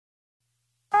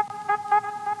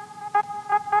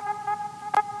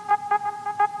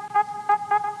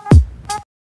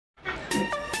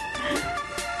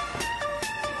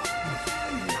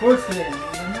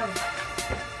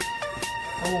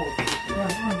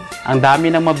Ang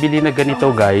dami ng mabili na ganito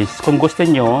guys. Kung gusto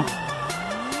nyo,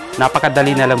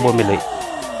 napakadali na lang bumili.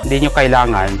 Hindi nyo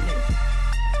kailangan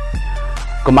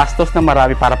gumastos na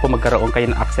marami para po magkaroon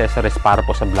kayo ng accessories para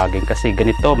po sa vlogging. Kasi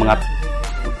ganito, mga...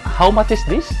 How much is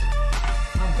this?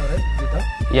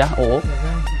 Yeah, oo.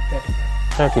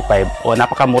 35. O,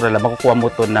 napakamura lang. Makukuha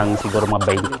mo to ng siguro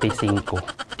mga 25.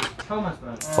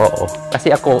 Oo.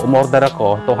 Kasi ako, umorder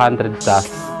ako, 200 plus.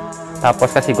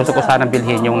 Tapos kasi gusto ko sana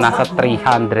bilhin yung nasa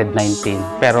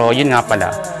 319. Pero yun nga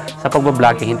pala, sa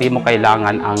pagbablogger, hindi mo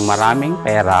kailangan ang maraming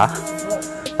pera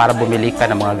para bumili ka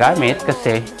ng mga gamit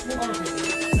kasi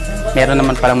meron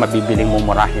naman palang mabibiling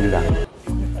mumurahin lang.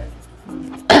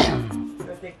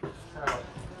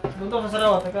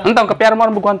 Antong, kapiyara mo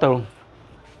ang bukuhan to.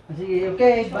 Sige,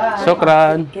 okay, bye.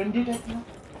 Sokran.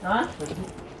 Ha?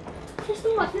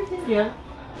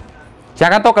 Siya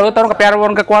ka to, kalutar mo, kapiyara mo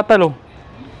ang kakwata lo.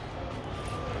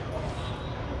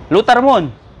 Lutar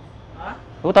mo.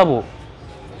 Lutar mo.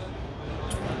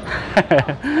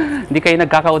 Hindi kayo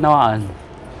nagkakaunawaan.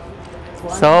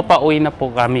 So, pauwi na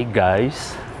po kami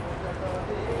guys.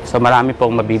 So, marami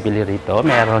pong mabibili rito.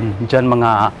 Meron dyan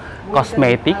mga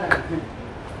cosmetic.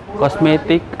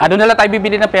 Ano na lang tayo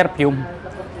bibili na perfume?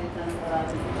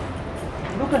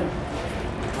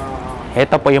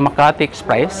 Ito po yung Makati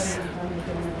Express.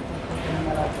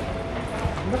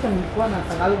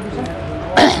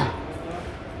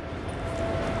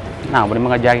 Na, wala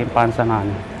mga jogging pants na.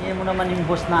 Iyan mo naman yung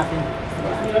boss natin.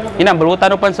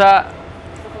 Balutan pa sa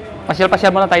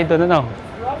pasyal-pasyal muna tayo doon, ano?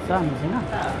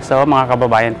 So, mga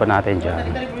kababayan po natin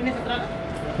dyan.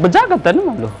 Bajagat na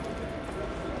naman, lo.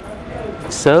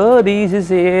 So, this is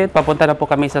it. Papunta na po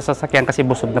kami sa sasakyan kasi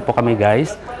busog na po kami,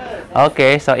 guys.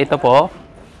 Okay, so ito po.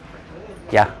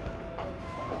 Yeah.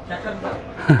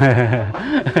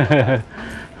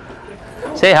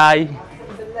 Say hi.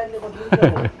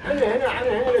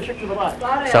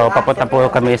 So, papunta po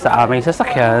kami sa aming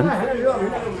sasakyan.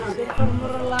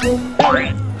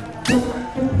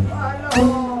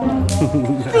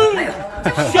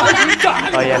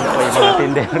 Oh, yan po yung mga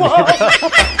tinder dito.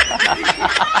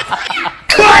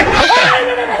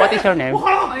 What is your name?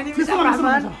 My name is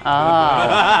Rahman.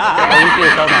 Thank you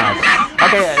so much.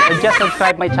 Okay, just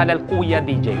subscribe my channel, Kuya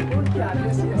DJ.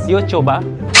 YouTube, ah?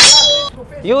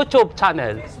 YouTube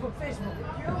channel.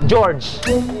 George.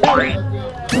 YouTube?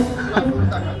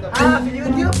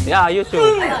 Yeah,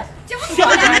 YouTube.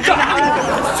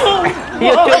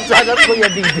 YouTube channel, Kuya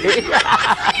DJ.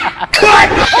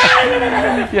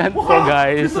 Yan po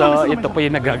guys. So, ito po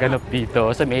yung nagaganap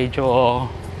dito. So, medyo...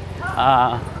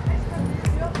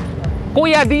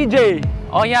 Kuya DJ.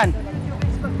 Oh, yan.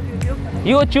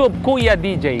 YouTube, Kuya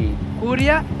DJ.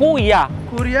 Kuya? Kuya.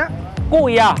 Kuya?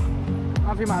 Kuya.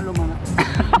 Mafi maalum mana.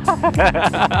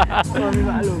 Mafi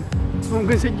maalum.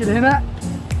 Mungkin sedikit na.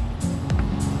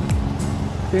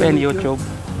 Pen YouTube.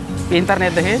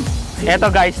 Internet din. Eto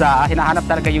guys, hinahanap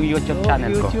talaga yung YouTube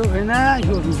channel ko. YouTube na,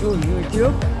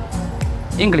 YouTube.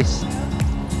 English.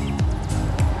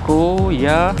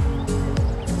 Kuya.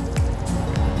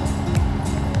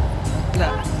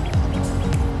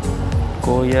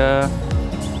 Kuya.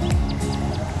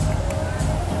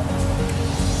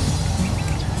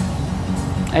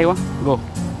 Aywa, go.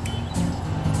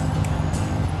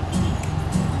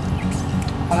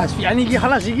 خلاص في يعني يجي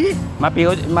خلاص يجي Mapi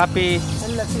هلا في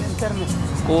انترنت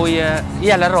Kuya,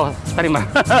 laro, tarima.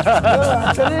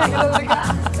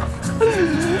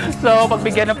 So,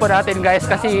 pagbigyan na po natin guys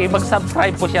kasi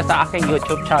mag-subscribe po siya sa aking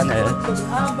YouTube channel.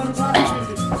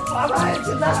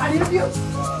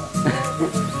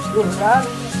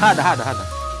 Hada.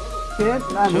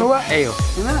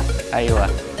 Aywa.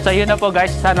 So, yun na po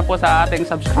guys. Sana po sa ating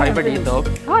subscriber dito.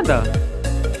 Hada.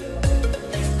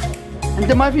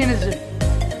 انت ما في نزل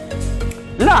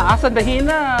لا أصلا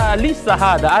هنا لسه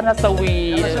هذا أنا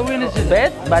أسوي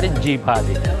بيت بعدين جيب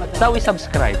هذه سوي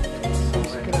سبسكرايب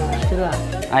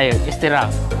أيوه اشتراك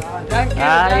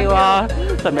أيوه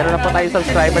so meron na po tayong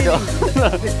subscriber doon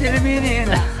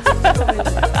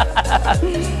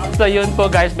so yun po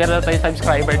guys meron na tayong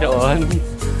subscriber doon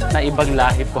na ibang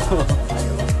lahi po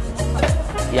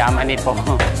Yamani po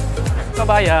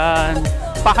kabayan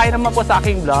pakain naman po sa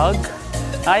aking vlog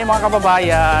ay mga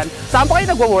kababayan saan po kayo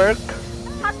nagwo-work?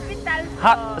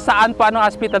 Saan po? Anong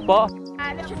hospital po?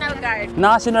 National Guard.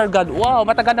 National Guard. Wow,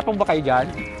 matagal na po ba kayo dyan?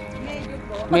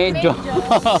 Medyo.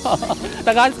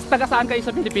 taga saan kayo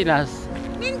sa Pilipinas?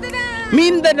 Mindanao.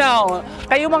 Mindanao.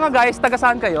 Kayo mga guys, taga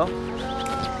saan kayo?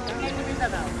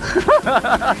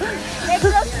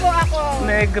 Negros po ako.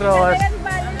 Negros. Cagayan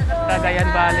Valley po. Cagayan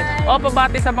Valley. Oh,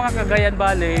 pabati sa mga Cagayan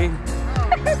Valley.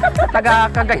 Taga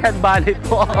Cagayan Valley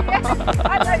po.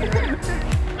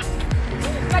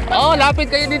 Oh, lapit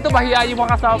kayo dito. Mahiya yung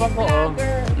mga kasama ko. Oh.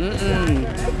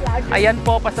 Ayan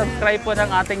po, pasubscribe po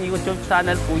ng ating YouTube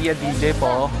channel, Kuya DJ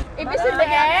po. Ibig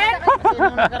sabihin?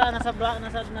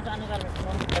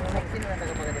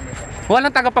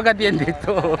 Walang taga-Pagadian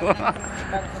dito.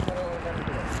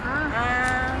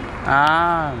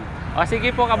 O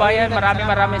sige po kabayan,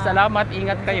 maraming salamat.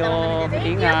 Ingat kayo.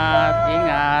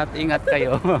 Ingat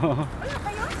kayo.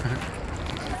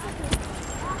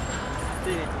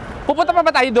 Pupunta pa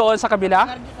ba tayo doon sa kabila?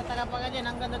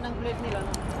 Ang ganda ng plate nila.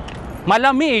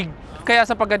 Malamig. Kaya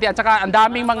sa Pagadian. At saka ang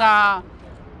daming mga,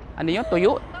 ano yun,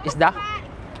 tuyo? Isda?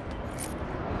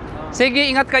 Sige,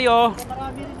 ingat kayo.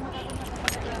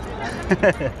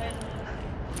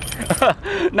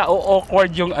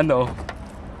 Na-awkward yung ano.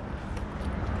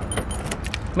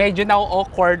 Medyo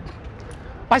na-awkward.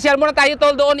 Pasyal muna tayo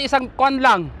tol doon, isang kon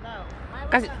lang.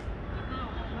 Kasi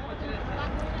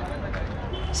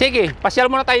sige,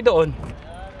 pasyal muna tayo doon.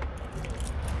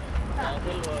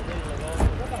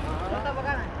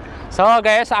 So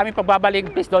guys, sa aming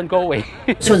pagbabalik, please don't go away.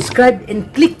 Subscribe and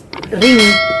click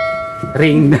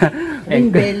ring bell.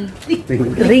 Click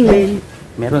ring bell.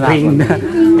 Meron na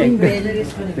Ring bell.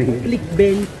 Click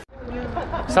bell.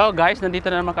 So guys, nandito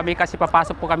na naman kami kasi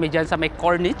papasok po kami dyan sa may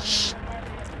Corniche.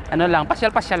 Ano lang,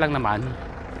 pasyal-pasyal lang naman.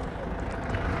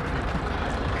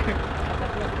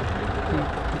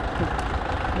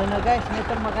 Na guys,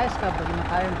 neto mga guys, kapag na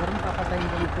tayo gano'n, papatayin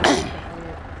ko nito.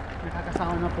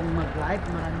 Nakakasama na pong mag-live.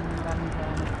 Maraming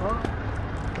salamat po.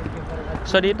 Thank you very much.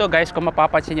 So dito guys, kung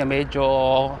mapapansin nyo, medyo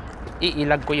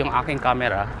iilag ko yung aking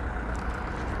camera.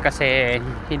 Kasi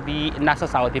hindi, nasa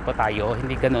Saudi po tayo,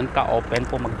 hindi ganoon ka-open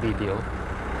po mag-video.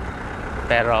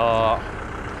 Pero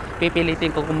pipilitin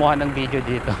ko kumuha ng video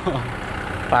dito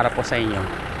para po sa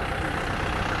inyo.